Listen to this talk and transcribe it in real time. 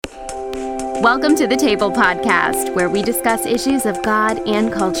Welcome to the Table Podcast, where we discuss issues of God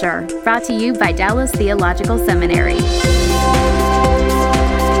and culture. Brought to you by Dallas Theological Seminary.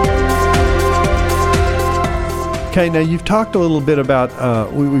 Okay, now you've talked a little bit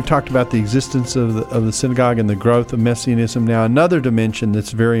about, we've talked about the existence of the synagogue and the growth of Messianism. Now, another dimension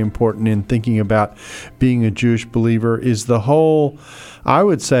that's very important in thinking about being a Jewish believer is the whole, I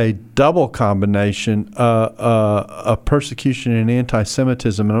would say, double combination of persecution and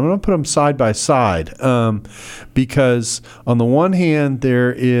anti-Semitism. And I'm going to put them side by side because on the one hand,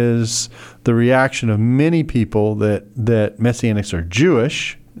 there is the reaction of many people that Messianics are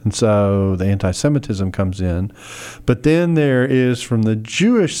Jewish, and so the anti-Semitism comes in. But then there is from the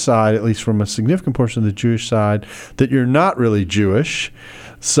Jewish side, at least from a significant portion of the Jewish side, that you're not really Jewish.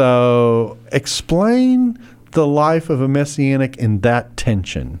 So explain the life of a Messianic in that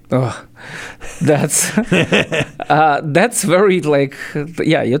tension. Oh, that's very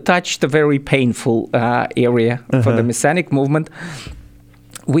you touched a very painful area for the Messianic movement.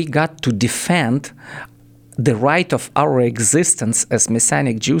 We got to defend the right of our existence as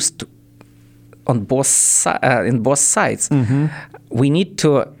Messianic Jews in both sides. Mm-hmm. We need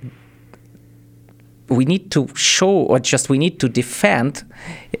to show, or just we need to defend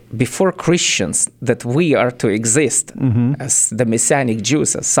before Christians that we are to exist as the Messianic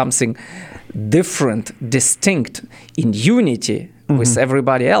Jews, as something different, distinct, in unity with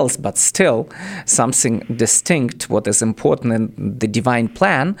everybody else, but still something distinct, what is important in the divine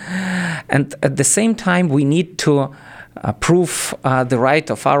plan. And at the same time, we need to prove the right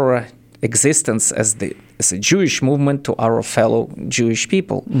of our existence as a Jewish movement to our fellow Jewish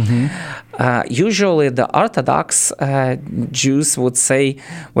people. Usually the Orthodox Jews would say,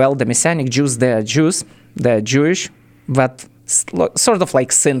 well, the Messianic Jews, they're Jews, they're Jewish, but sort of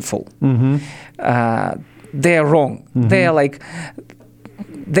like sinful. They're wrong. They're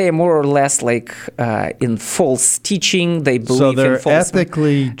more or less like in false teaching. They believe so they're in false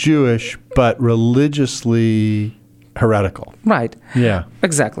ethnically Jewish, but religiously heretical. Right. Yeah.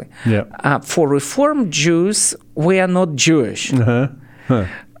 Exactly. Yeah. For Reformed Jews, we are not Jewish. And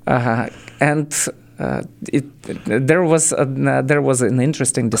there was an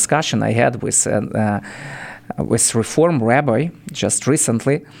interesting discussion I had with Reform rabbi just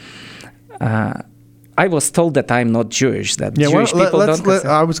recently. I was told that I'm not Jewish, that Jewish people don't...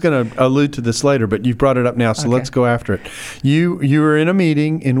 I was going to allude to this later, but you've brought it up now, so let's go after it. You were in a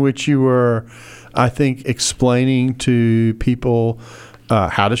meeting in which you were, I think, explaining to people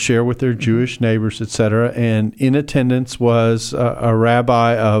how to share with their Jewish neighbors, etc. And in attendance was a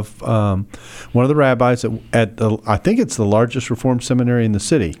rabbi of one of the rabbis at the, I think it's the largest Reformed seminary in the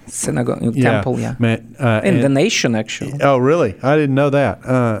city. Synagogue, temple, in the nation, actually. Oh, really? I didn't know that.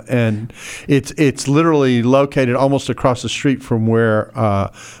 And it's literally located almost across the street from where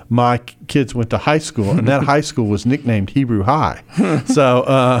my kids went to high school, and that high school was nicknamed Hebrew High. So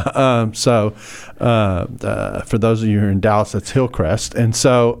for those of you who are in Dallas, that's Hillcrest. And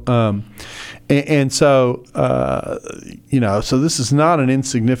so, so this is not an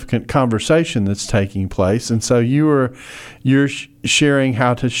insignificant conversation that's taking place. And so you're sharing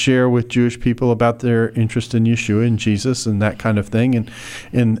how to share with Jewish people about their interest in Yeshua and Jesus and that kind of thing.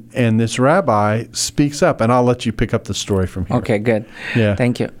 And this rabbi speaks up, and I'll let you pick up the story from here. Okay, good. Yeah.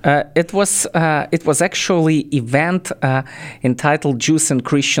 Thank you. It was actually event entitled Jews and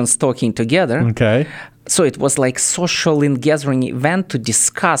Christians Talking Together. Okay. So it was like social and gathering event to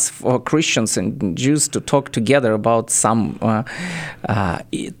discuss for Christians and Jews to talk together about some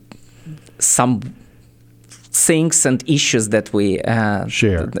things and issues that we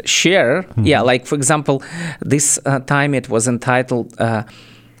share. Mm-hmm. Yeah, like for example, this time it was entitled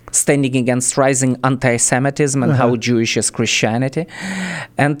Standing Against Rising Anti-Semitism and How Jewish is Christianity.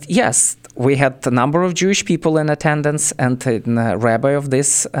 And yes, we had a number of Jewish people in attendance and a rabbi of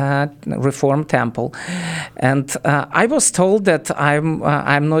this Reformed temple. And I was told that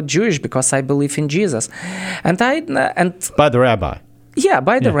I'm not Jewish because I believe in Jesus. And by the rabbi. Yeah,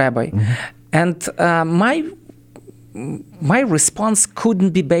 by the rabbi. Mm-hmm. And my response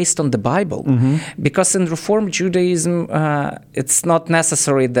couldn't be based on the Bible, because in Reformed Judaism, it's not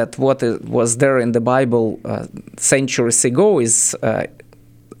necessary that what was there in the Bible centuries ago is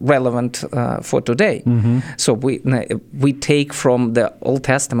relevant for today. So we take from the Old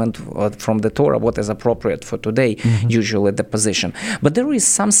Testament or from the Torah what is appropriate for today, usually the position. But there is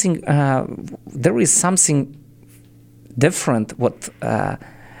something different. What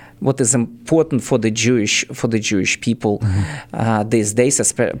is important for the Jewish people these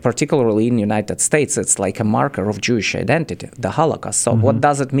days, particularly in the United States, it's like a marker of Jewish identity, the Holocaust. So what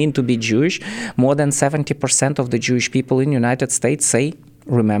does it mean to be Jewish? More than 70% of the Jewish people in the United States say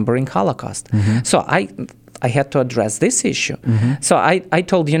remembering Holocaust. So I had to address this issue. So I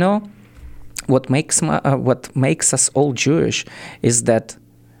told, what makes us all Jewish is that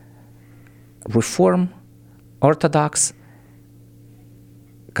Reform, Orthodox,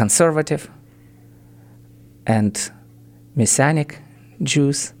 Conservative, and Messianic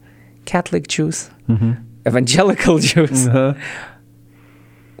Jews, Catholic Jews, Evangelical Jews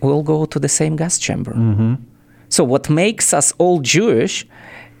will go to the same gas chamber. So what makes us all Jewish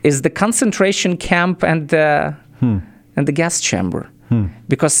is the concentration camp and the gas chamber.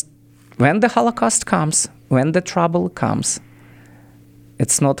 Because when the Holocaust comes, when the trouble comes,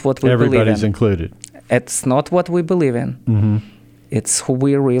 it's not what we believe in. Everybody's included. It's not what we believe in. It's who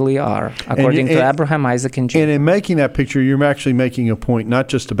we really are, according to Abraham, Isaac, and Jacob. And in making that picture, you're actually making a point, not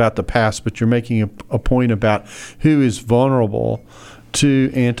just about the past, but you're making a point about who is vulnerable to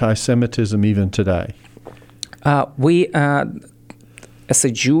anti-Semitism even today. As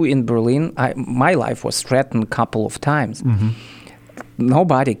a Jew in Berlin, my life was threatened a couple of times.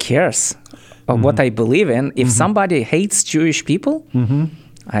 Nobody cares what I believe in. If somebody hates Jewish people,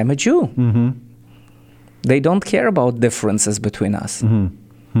 I'm a Jew. They don't care about differences between us.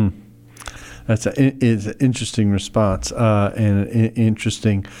 That's an interesting response and an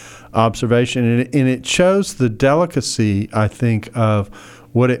interesting observation. And it shows the delicacy, I think, of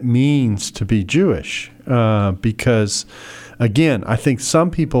what it means to be Jewish. Because, again, I think some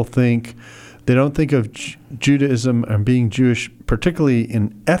people think they don't think of Judaism and being Jewish, particularly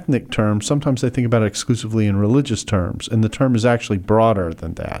in ethnic terms. Sometimes they think about it exclusively in religious terms, and the term is actually broader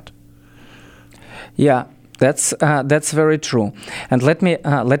than that. Yeah, that's very true. And let me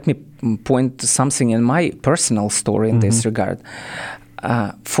point to something in my personal story in this regard.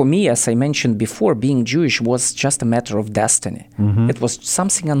 For me, as I mentioned before, being Jewish was just a matter of destiny. It was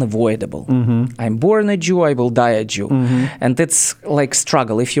something unavoidable. I'm born a Jew, I will die a Jew. And it's like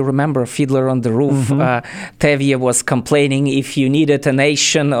struggle. If you remember Fiddler on the Roof, Tevye was complaining, if you needed a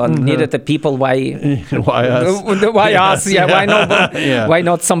nation or needed a people, why us? Why us? Yeah, why not? Why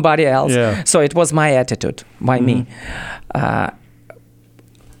not somebody else? Yeah. So it was my attitude, me.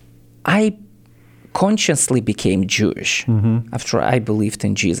 I consciously became Jewish after I believed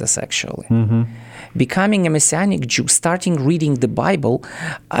in Jesus, actually. Becoming a Messianic Jew, starting reading the Bible,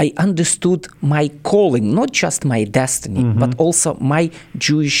 I understood my calling, not just my destiny, but also my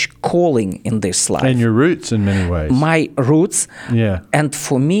Jewish calling in this life. And your roots in many ways. My roots. Yeah. And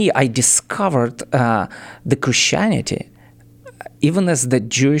for me, I discovered the Christianity even as the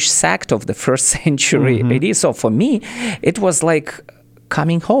Jewish sect of the first century AD. So for me, it was like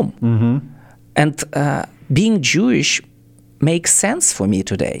coming home. And being Jewish makes sense for me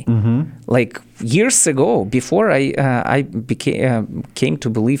today. Like years ago, before I came to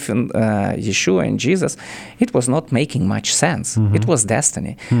believe in Yeshua and Jesus, it was not making much sense. It was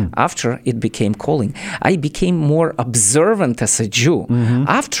destiny. After it became calling, I became more observant as a Jew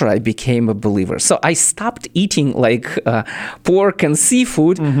after I became a believer. So I stopped eating like pork and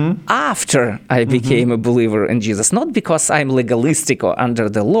seafood after I became a believer in Jesus. Not because I'm legalistic or under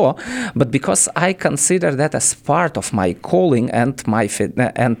the law, but because I consider that as part of my calling and my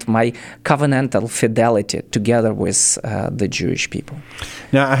covenantal fidelity together with the Jewish people.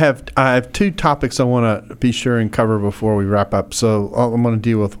 Now, I have two topics I want to be sure and cover before we wrap up. So I'm going to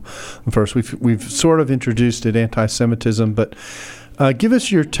deal with them first. We've sort of introduced it, anti-Semitism, but give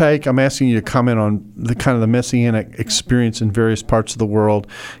us your take. I'm asking you to comment on the kind of the Messianic experience in various parts of the world.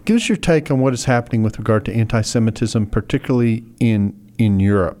 Give us your take on what is happening with regard to anti-Semitism, particularly in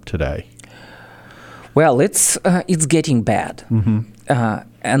Europe today. Well, it's getting bad.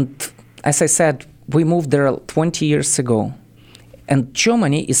 And as I said, we moved there 20 years ago. And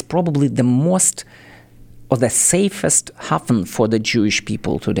Germany is probably the most or the safest haven for the Jewish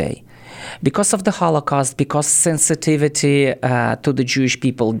people today. Because of the Holocaust, because sensitivity to the Jewish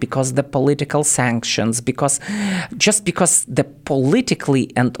people, because the political sanctions, because the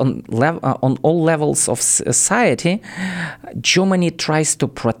politically and on all levels of society, Germany tries to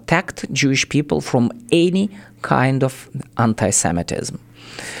protect Jewish people from any kind of anti-Semitism.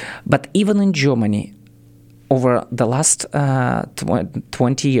 But even in Germany, over the last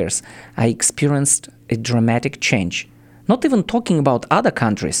 20 years, I experienced a dramatic change. Not even talking about other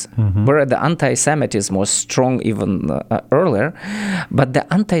countries where the anti-Semitism was strong even earlier, but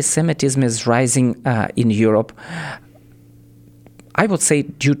the anti-Semitism is rising in Europe, I would say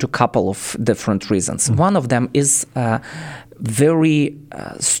due to a couple of different reasons. One of them is very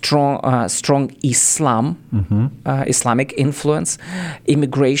strong Islamic influence,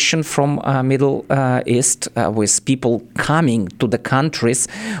 immigration from Middle East, with people coming to the countries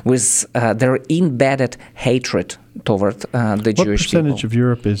with their embedded hatred toward the Jewish people. What percentage of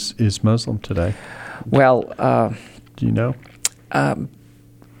Europe is Muslim today? Well, do you know? I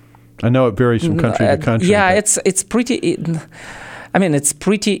know it varies from country to country. Yeah, it's pretty. I mean, it's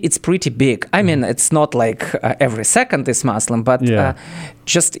pretty big. I mean, it's not like every second is Muslim, but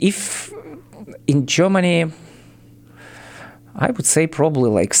just if in Germany, I would say probably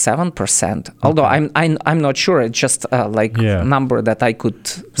like 7%. Although I'm not sure. It's just number that I could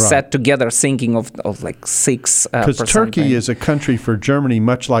set together, thinking of like 6%. Because Turkey is a country for Germany,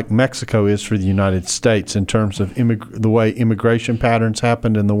 much like Mexico is for the United States, in terms of the way immigration patterns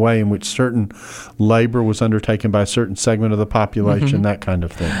happened and the way in which certain labor was undertaken by a certain segment of the population, that kind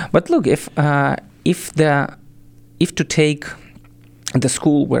of thing. But look, if to take the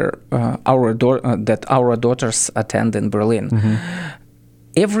school where our daughters attend in Berlin,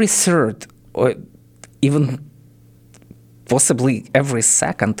 every third, or even possibly every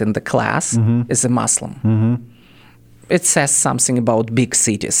second in the class is a Muslim. It says something about big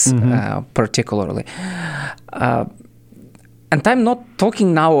cities, particularly. And I'm not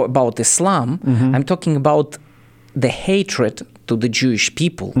talking now about Islam. I'm talking about the hatred to the Jewish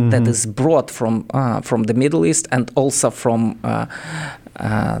people that is brought from the Middle East and also from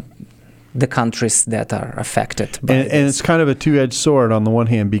the countries that are affected by this. And it's kind of a two-edged sword on the one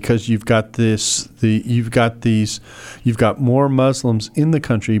hand, because you've got more Muslims in the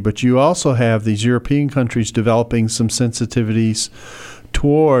country, but you also have these European countries developing some sensitivities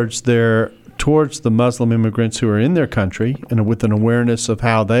towards the Muslim immigrants who are in their country, and with an awareness of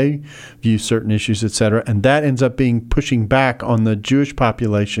how they view certain issues, etc., and that ends up pushing back on the Jewish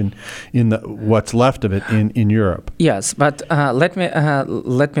population in what's left of it in Europe. Yes, but let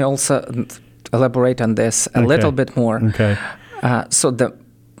me also elaborate on this a little bit more. Okay. So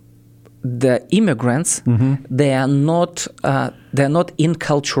the immigrants, they are not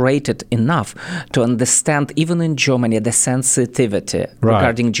inculturated enough to understand, even in Germany, the sensitivity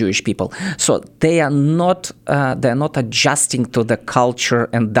regarding Jewish people. So they are not adjusting to the culture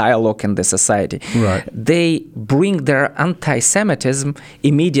and dialogue in the society. Right. They bring their anti-Semitism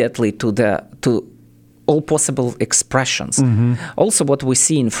immediately to all possible expressions. Also, what we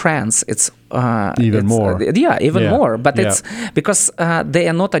see in France, it's even more. More. But it's because they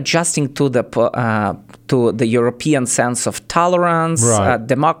are not adjusting to the European sense of tolerance,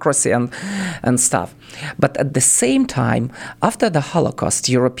 democracy, and stuff. But at the same time, after the Holocaust,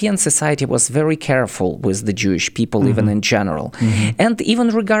 European society was very careful with the Jewish people, even in general. And even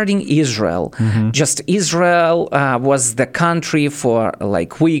regarding Israel, just Israel was the country for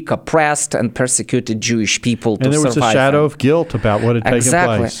like weak, oppressed, and persecuted Jewish people to survive. And there was a shadow of guilt about what had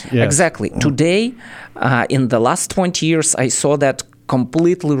taken place. Yes. Exactly. Today, in the last 20 years, I saw that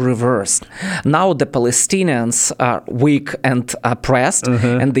completely reversed. Now the Palestinians are weak and oppressed,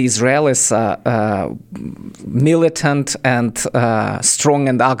 and the Israelis are militant and strong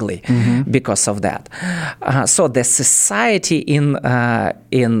and ugly because of that. So the society in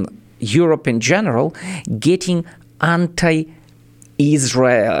Europe in general getting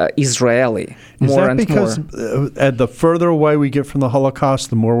Israeli more and more. Is that because the further away we get from the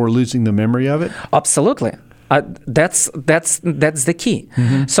Holocaust, the more we're losing the memory of it? Absolutely. That's the key.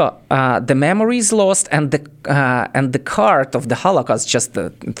 So the memory is lost, and the card of the Holocaust, just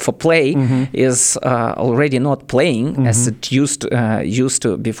for play, is already not playing as it used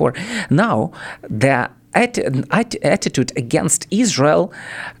to before. Now the attitude against Israel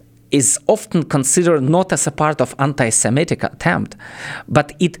is often considered not as a part of anti-Semitic attempt,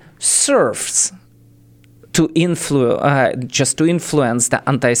 but it serves to influence the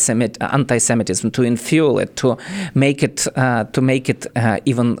anti-Semitism, to infuel it, to make it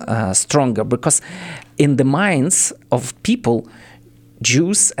even stronger. Because in the minds of people,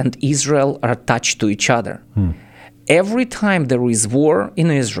 Jews and Israel are attached to each other. Every time there is war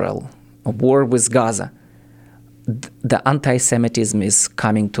in Israel, a war with Gaza, the anti-Semitism is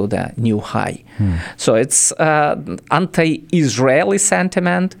coming to the new high. So it's anti-Israeli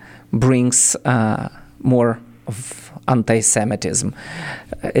sentiment brings more of anti-Semitism.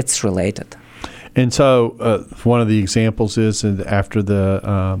 It's related. And so one of the examples is after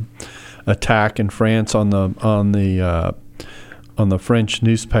the attack in France on the French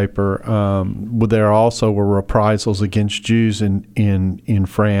newspaper, there also were reprisals against Jews in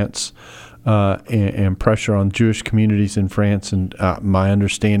France. And pressure on Jewish communities in France, and my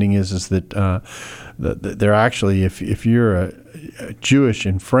understanding is that they're actually, if you're Jewish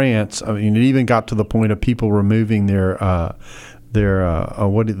in France. I mean, it even got to the point of people removing their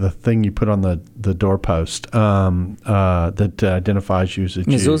what is the thing you put on the doorpost that identifies you as a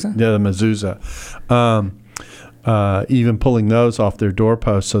Jew? Mezuzah? Yeah, the mezuzah. Even pulling those off their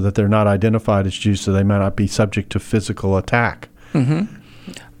doorposts so that they're not identified as Jews, so they might not be subject to physical attack. Mm-hmm.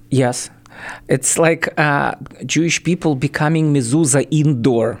 Yes. It's like Jewish people becoming mezuzah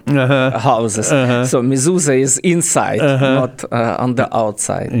indoor houses. So mezuzah is inside, not on the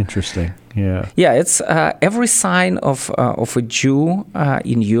outside. Interesting. Yeah. Yeah, it's every sign of a Jew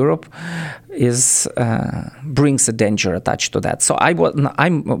in Europe is brings a danger attached to that. So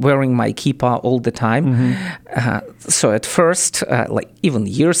I'm wearing my kippah all the time. So at first, like even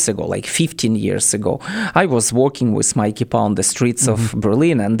years ago, like 15 years ago, I was walking with my kippah on the streets of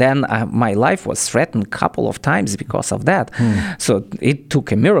Berlin, and then my life was threatened a couple of times because of that. So it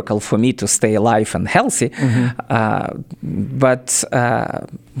took a miracle for me to stay alive and healthy. But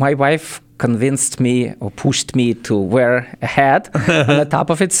my wife convinced me or pushed me to wear a hat on the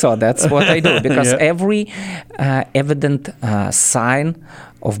top of it. So that's what I do, because every evident sign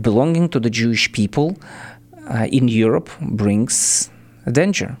of belonging to the Jewish people in Europe brings a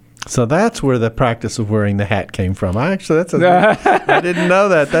danger. So that's where the practice of wearing the hat came from. I didn't know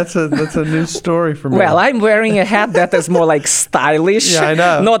that. That's a new story for me. Well, I'm wearing a hat that is more like stylish. Yeah, I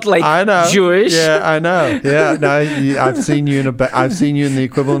know. Not like Jewish. Yeah, I know. Yeah, no, I've seen you in the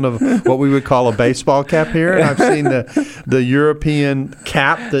equivalent of what we would call a baseball cap here, and I've seen the European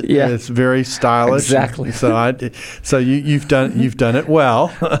cap that is very stylish. Exactly. So you've done it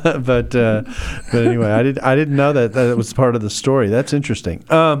well, but anyway, I didn't know that it was part of the story. That's interesting.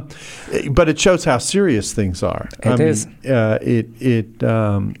 But it shows how serious things are. Is. This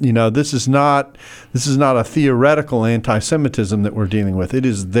is not a theoretical anti-Semitism that we're dealing with. It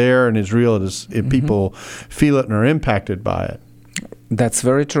is there and is real. People feel it and are impacted by it. That's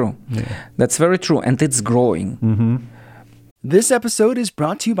very true. Yeah. That's very true, and it's growing. This episode is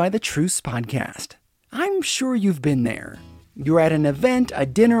brought to you by the Truce Podcast. I'm sure you've been there. You're at an event, a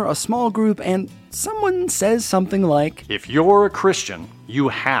dinner, a small group, and someone says something like, "If you're a Christian, you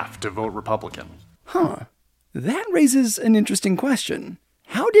have to vote Republican." That raises an interesting question.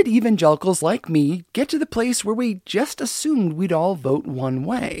 How did evangelicals like me get to the place where we just assumed we'd all vote one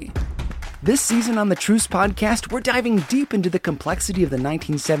way? This season on the Truce Podcast, we're diving deep into the complexity of the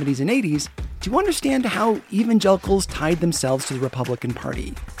 1970s and 80s to understand how evangelicals tied themselves to the Republican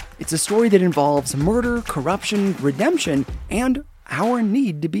Party. It's a story that involves murder, corruption, redemption, and our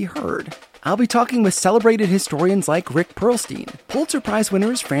need to be heard. I'll be talking with celebrated historians like Rick Perlstein, Pulitzer Prize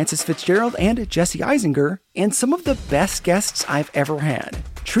winners Francis Fitzgerald and Jesse Eisinger, and some of the best guests I've ever had.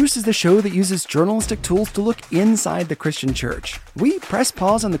 Truce is the show that uses journalistic tools to look inside the Christian church. We press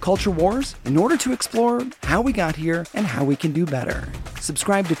pause on the culture wars in order to explore how we got here and how we can do better.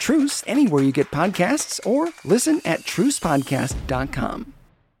 Subscribe to Truce anywhere you get podcasts or listen at trucepodcast.com.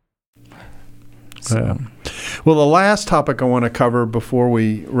 Well, the last topic I want to cover before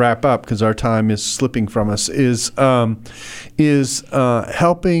we wrap up, because our time is slipping from us, is helping.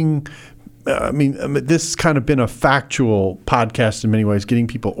 This has kind of been a factual podcast in many ways, getting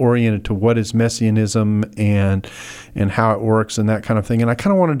people oriented to what is Messianism and how it works and that kind of thing. And I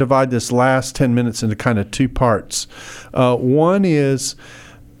kind of want to divide this last 10 minutes into kind of two parts. One is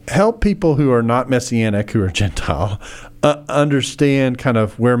help people who are not Messianic, who are Gentile, understand kind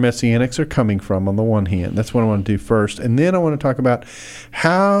of where Messianics are coming from on the one hand. That's what I want to do first. And then I want to talk about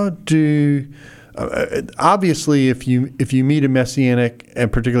how do obviously if you meet a Messianic,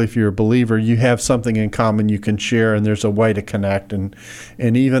 and particularly if you're a believer, you have something in common you can share, and there's a way to connect. And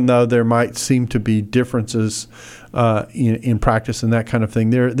even though there might seem to be differences in practice and that kind of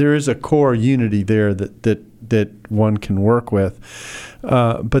thing, there is a core unity there that one can work with.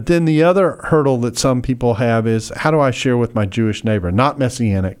 But then the other hurdle that some people have is, how do I share with my Jewish neighbor, not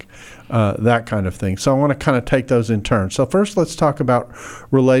Messianic, that kind of thing. So I want to kind of take those in turn. So first, let's talk about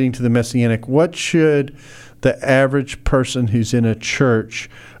relating to the Messianic. What should the average person who's in a church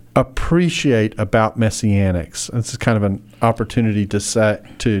appreciate about Messianics? This is kind of an opportunity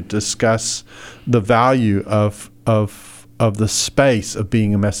to discuss the value of the space of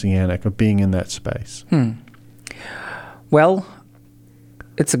being a Messianic, of being in that space. Well,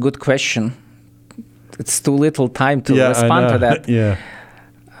 it's a good question. It's too little time to respond to that. Yeah.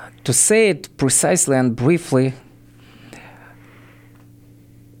 To say it precisely and briefly,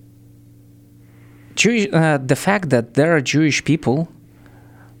 the fact that there are Jewish people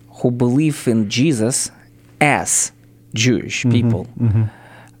who believe in Jesus as Jewish people.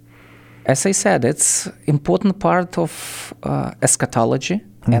 As I said, it's important part of eschatology,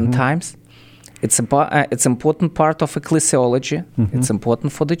 end times. It's important part of ecclesiology. It's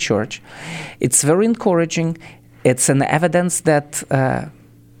important for the church. It's very encouraging. It's an evidence that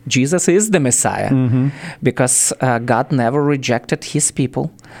Jesus is the Messiah, because God never rejected his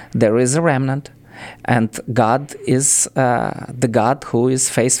people. There is a remnant, and God is the God who is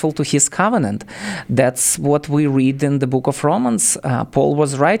faithful to his covenant. That's what we read in the book of Romans. Paul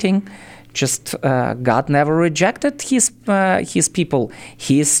was writing, just God never rejected his people.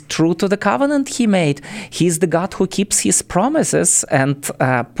 He is true to the covenant he made. He's the God who keeps his promises. And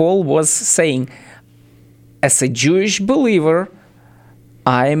Paul was saying, as a Jewish believer,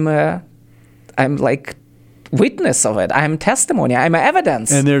 I'm like witness of it. I'm testimony. I'm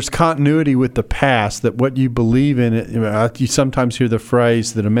evidence. And there's continuity with the past, that what you believe in it. You sometimes hear the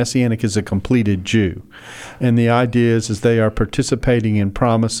phrase that a Messianic is a completed Jew. And the idea is they are participating in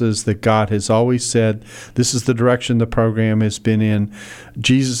promises that God has always said, this is the direction the program has been in.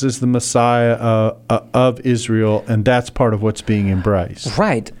 Jesus is the Messiah of Israel, and that's part of what's being embraced.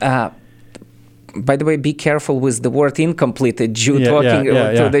 Right. By the way, be careful with the word incompleted Jew talking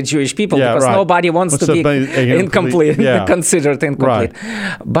to the Jewish people, because nobody wants to be incomplete, considered incomplete.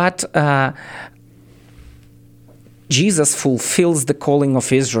 Right. But Jesus fulfills the calling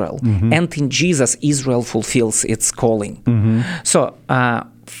of Israel, and in Jesus, Israel fulfills its calling. So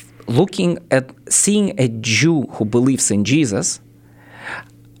seeing a Jew who believes in Jesus,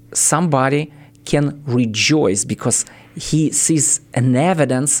 somebody can rejoice because he sees an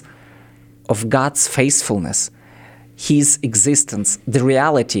evidence of God's faithfulness, his existence, the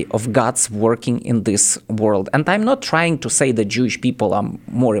reality of God's working in this world. And I'm not trying to say that Jewish people are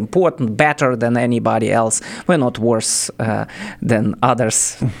more important, better than anybody else. We're not worse than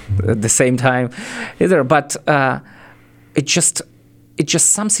others at the same time either. But it's just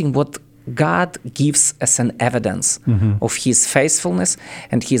something what God gives as an evidence of his faithfulness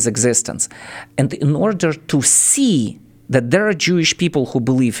and his existence. And in order to see that there are Jewish people who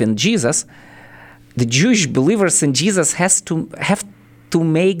believe in Jesus, the Jewish believers in Jesus have to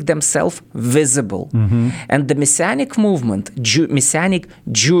make themselves visible. And the Messianic movement, Messianic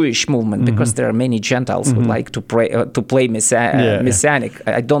Jewish movement, because there are many Gentiles who like to play Messianic.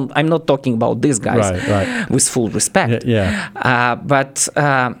 I'm not talking about these guys, with full respect. But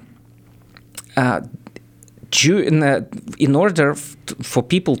in order for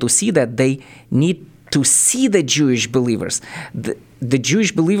people to see that, they need to see the Jewish believers. The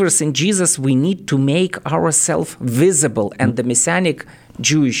Jewish believers in Jesus, we need to make ourselves visible. And the Messianic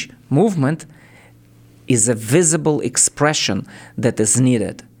Jewish movement is a visible expression that is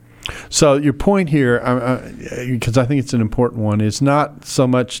needed. So your point here, because I think it's an important one, is not so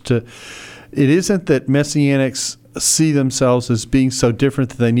much it isn't that Messianics see themselves as being so different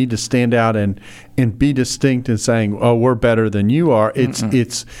that they need to stand out and be distinct and saying, oh, we're better than you are. It's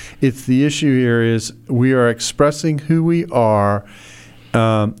the issue here is we are expressing who we are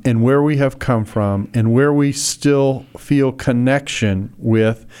and where we have come from and where we still feel connection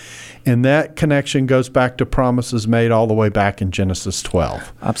with. And that connection goes back to promises made all the way back in Genesis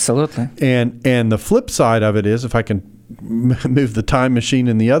 12. Absolutely. And the flip side of it is, if I can move the time machine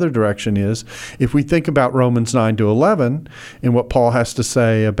in the other direction, is if we think about Romans 9-11 and what Paul has to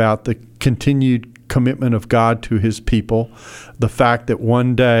say about the continued commitment of God to his people, the fact that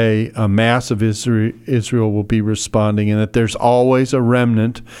one day a mass of Israel will be responding, and that there's always a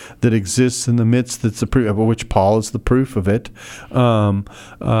remnant that exists in the midst, that's the proof of which Paul is the proof of it,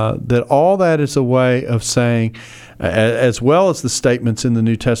 that all that is a way of saying, as well as the statements in the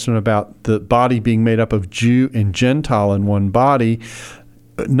New Testament about the body being made up of Jew and Gentile in one body,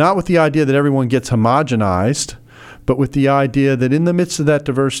 not with the idea that everyone gets homogenized, but with the idea that in the midst of that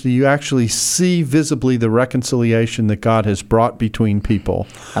diversity, you actually see visibly the reconciliation that God has brought between people.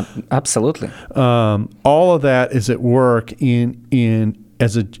 Absolutely. All of that is at work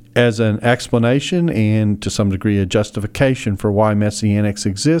as an explanation and to some degree a justification for why Messianics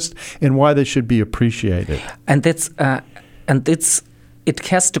exist and why they should be appreciated. And it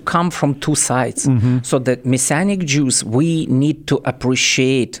has to come from two sides. So that Messianic Jews, we need to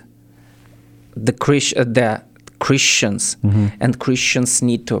appreciate the Christians, and Christians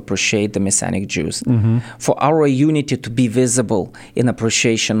need to appreciate the Messianic Jews. For our unity to be visible in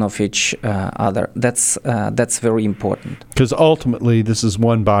appreciation of each other, that's very important. Because ultimately, this is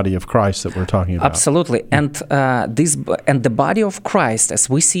one body of Christ that we're talking about. Absolutely, and the body of Christ, as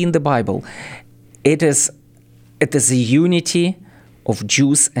we see in the Bible, it is a unity of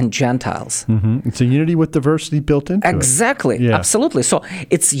Jews and Gentiles. It's a unity with diversity built into it. Exactly, absolutely. So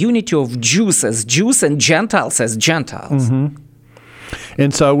it's unity of Jews as Jews and Gentiles as Gentiles.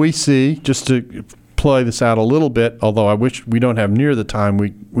 And so we see, just to play this out a little bit, although I wish we don't have near the time,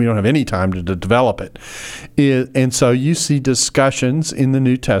 we don't have any time to develop it. And so you see discussions in the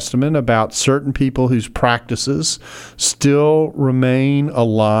New Testament about certain people whose practices still remain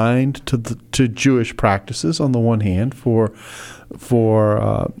aligned to Jewish practices on the one hand for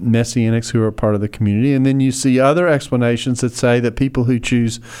Messianics who are part of the community. And then you see other explanations that say that people who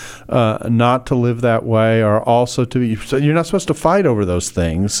choose not to live that way are also to be, so you're not supposed to fight over those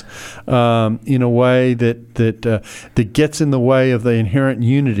things in a way that gets in the way of the inherent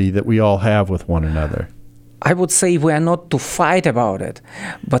unity that we all have with one another. I would say we are not to fight about it,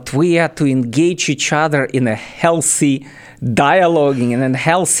 but we are to engage each other in a healthy dialoguing and a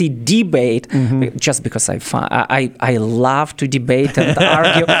healthy debate. Just because I love to debate and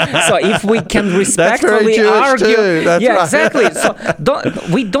argue. So if we can respectfully argue, That's yeah, right. exactly. So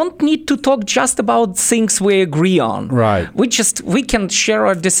we don't need to talk just about things we agree on. Right. We can share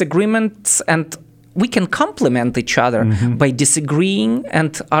our disagreements and we can complement each other by disagreeing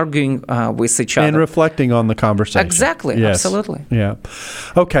and arguing with each other. And reflecting on the conversation. Exactly. Yes. Absolutely. Yeah.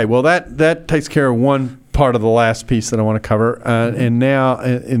 Okay. Well, that takes care of one part of the last piece that I want to cover. And now,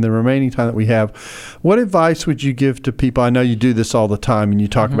 in the remaining time that we have, what advice would you give to people? I know you do this all the time, and you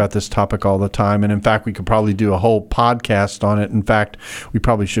talk about this topic all the time. And in fact, we could probably do a whole podcast on it. In fact, we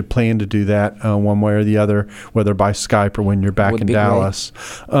probably should plan to do that one way or the other, whether by Skype or when you're back in Dallas.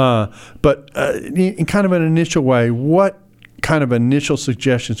 But in kind of an initial way, what kind of initial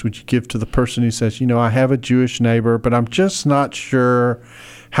suggestions would you give to the person who says, I have a Jewish neighbor, but I'm just not sure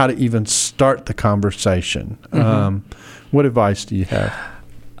how to even start the conversation? What advice do you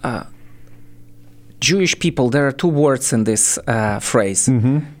have? Jewish people, there are two words in this phrase,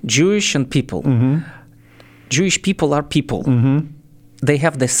 Jewish and people. Jewish people are people. They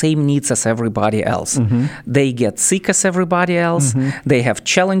have the same needs as everybody else. They get sick as everybody else. They have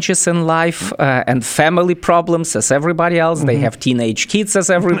challenges in life and family problems as everybody else. They have teenage kids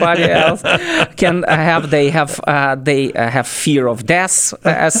as everybody else can have. They have fear of death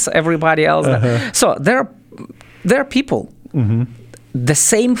as everybody else. So they're people. The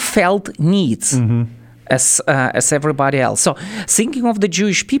same felt needs as everybody else. So thinking of the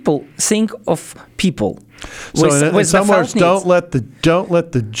Jewish people, think of people. So in some words, don't let the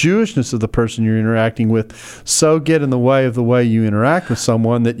Jewishness of the person you're interacting with so get in the way of the way you interact with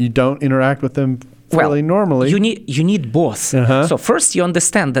someone that you don't interact with them fairly normally. You need both. So first you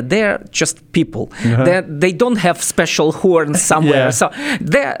understand that they're just people. They don't have special horns somewhere. So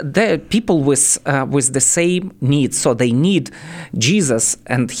they're people with the same needs. So they need Jesus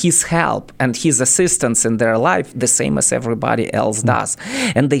and His help and His assistance in their life the same as everybody else does.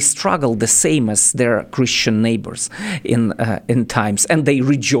 And they struggle the same as their Christian neighbors in times. And they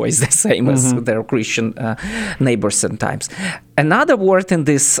rejoice the same as their Christian neighbors in times. Another word in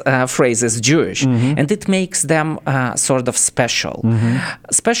this phrase is Jewish, and it makes them sort of special.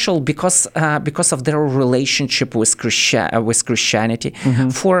 Special because of their relationship with Christianity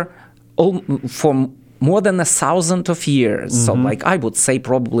for more than 1,000 of years. So, I would say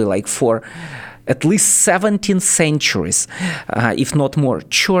probably for at least 17 centuries, if not more,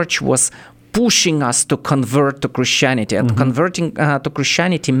 church was pushing us to convert to Christianity. And converting to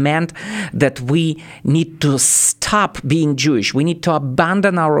Christianity meant that we need to stop being Jewish. We need to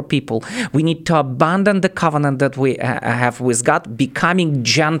abandon our people. We need to abandon the covenant that we have with God, becoming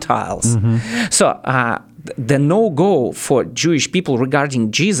Gentiles. So the no-go for Jewish people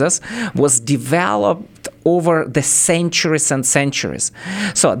regarding Jesus was developed over the centuries and centuries.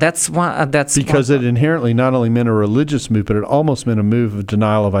 So that's because it inherently not only meant a religious move, but it almost meant a move of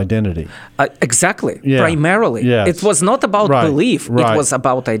denial of identity. Exactly. Primarily. Yes. It was not about belief. It was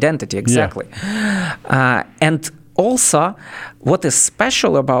about identity. Exactly. And also, what is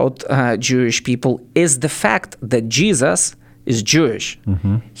special about Jewish people is the fact that Jesus is Jewish.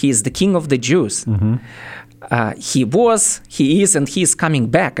 He is the King of the Jews. He was, he is, and he is coming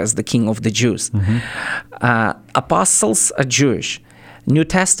back as the King of the Jews. Apostles are Jewish. New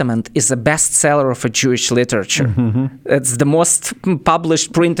Testament is a bestseller of a Jewish literature. It's the most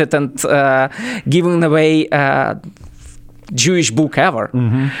published, printed, and given away Jewish book ever.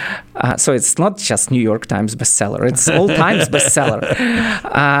 So it's not just New York Times bestseller; it's all times bestseller.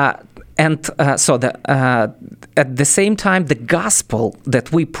 So at the same time, the gospel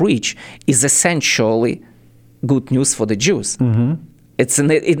that we preach is essentially good news for the Jews. It's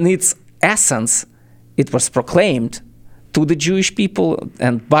in its essence, it was proclaimed to the Jewish people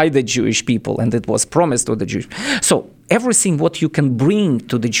and by the Jewish people, and it was promised to the Jewish. So everything what you can bring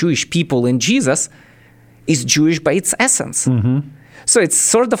to the Jewish people in Jesus is Jewish by its essence. So it's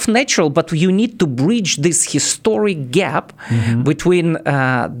sort of natural, but you need to bridge this historic gap between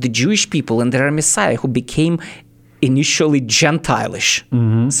the Jewish people and their Messiah, who became initially Gentilish,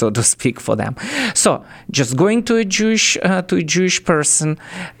 so to speak, for them. So just going to a Jewish person,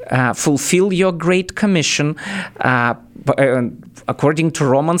 fulfill your great commission, according to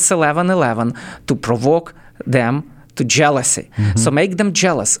Romans 11:11, to provoke them to jealousy. So make them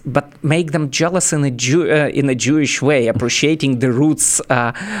jealous, but make them jealous in a Jewish way, appreciating the roots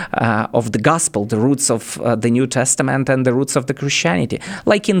of the gospel, the roots of the New Testament, and the roots of the Christianity.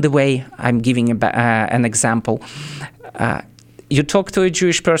 Like in the way I'm giving an example. You talk to a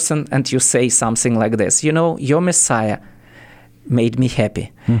Jewish person and you say something like this: your Messiah made me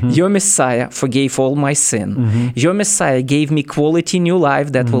happy. Your Messiah forgave all my sin. Your Messiah gave me quality new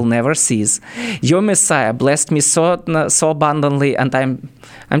life that will never cease. Your Messiah blessed me so abundantly, and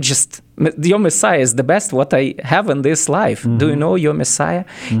your Messiah is the best what I have in this life. Do you know your Messiah?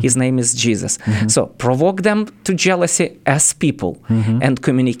 His name is Jesus. So provoke them to jealousy as people and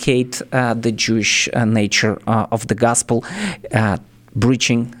communicate the Jewish nature of the gospel,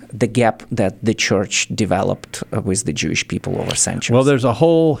 breaching the gap that the church developed with the Jewish people over centuries. Well, there's a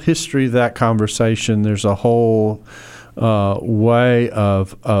whole history of that conversation. There's a whole way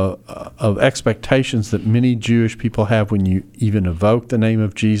of expectations that many Jewish people have when you even evoke the name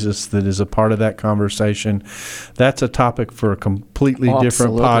of Jesus that is a part of that conversation. That's a topic for a completely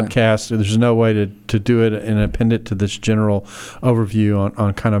different podcast. There's no way to do it and append it to this general overview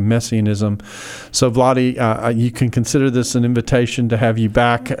on kind of messianism. So, Vladi, you can consider this an invitation to have you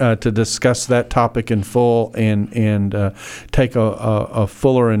back to discuss that topic in full and take a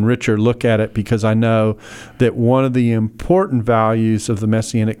fuller and richer look at it, because I know that one of the important values of the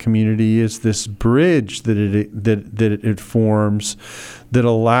Messianic community is this bridge that it forms that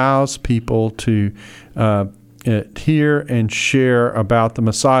allows people to hear and share about the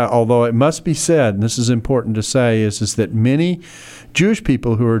Messiah. Although it must be said, and this is important to say, is that many Jewish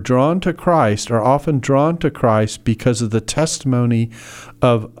people who are drawn to Christ are often drawn to Christ because of the testimony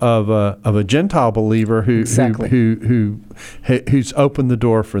of a Gentile believer who's opened the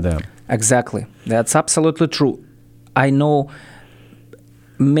door for them. Exactly. That's absolutely true. I know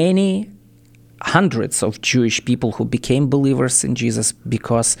many hundreds of Jewish people who became believers in Jesus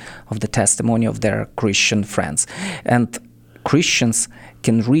because of the testimony of their Christian friends. And Christians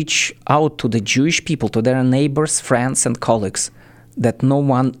can reach out to the Jewish people, to their neighbors, friends, and colleagues that no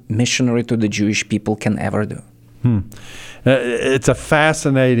one missionary to the Jewish people can ever do. It's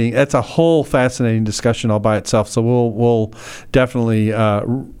that's a whole fascinating discussion all by itself. So we'll definitely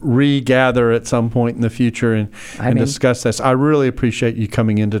regather at some point in the future and discuss this. I really appreciate you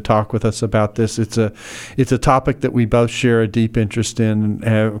coming in to talk with us about this. It's a topic that we both share a deep interest in,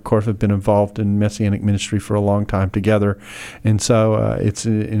 and of course have been involved in Messianic ministry for a long time together. And so it's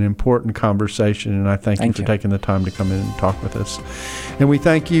an important conversation, and I thank you for taking the time to come in and talk with us. And we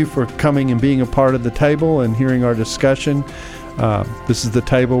thank you for coming and being a part of the table and hearing our discussion. This is the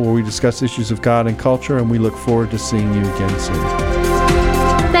table where we discuss issues of God and culture, and we look forward to seeing you again soon.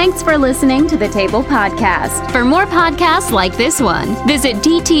 Thanks for listening to the Table Podcast. For more podcasts like this one, visit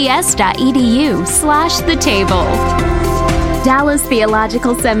dts.edu/thetable. Dallas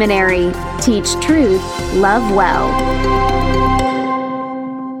Theological Seminary. Teach truth, love well.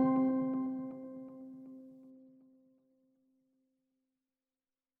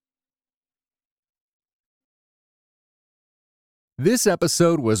 This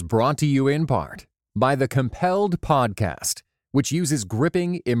episode was brought to you in part by the Compelled Podcast, which uses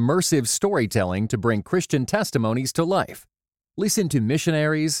gripping, immersive storytelling to bring Christian testimonies to life. Listen to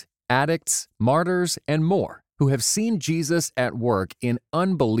missionaries, addicts, martyrs, and more who have seen Jesus at work in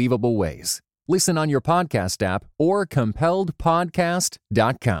unbelievable ways. Listen on your podcast app or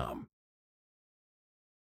compelledpodcast.com.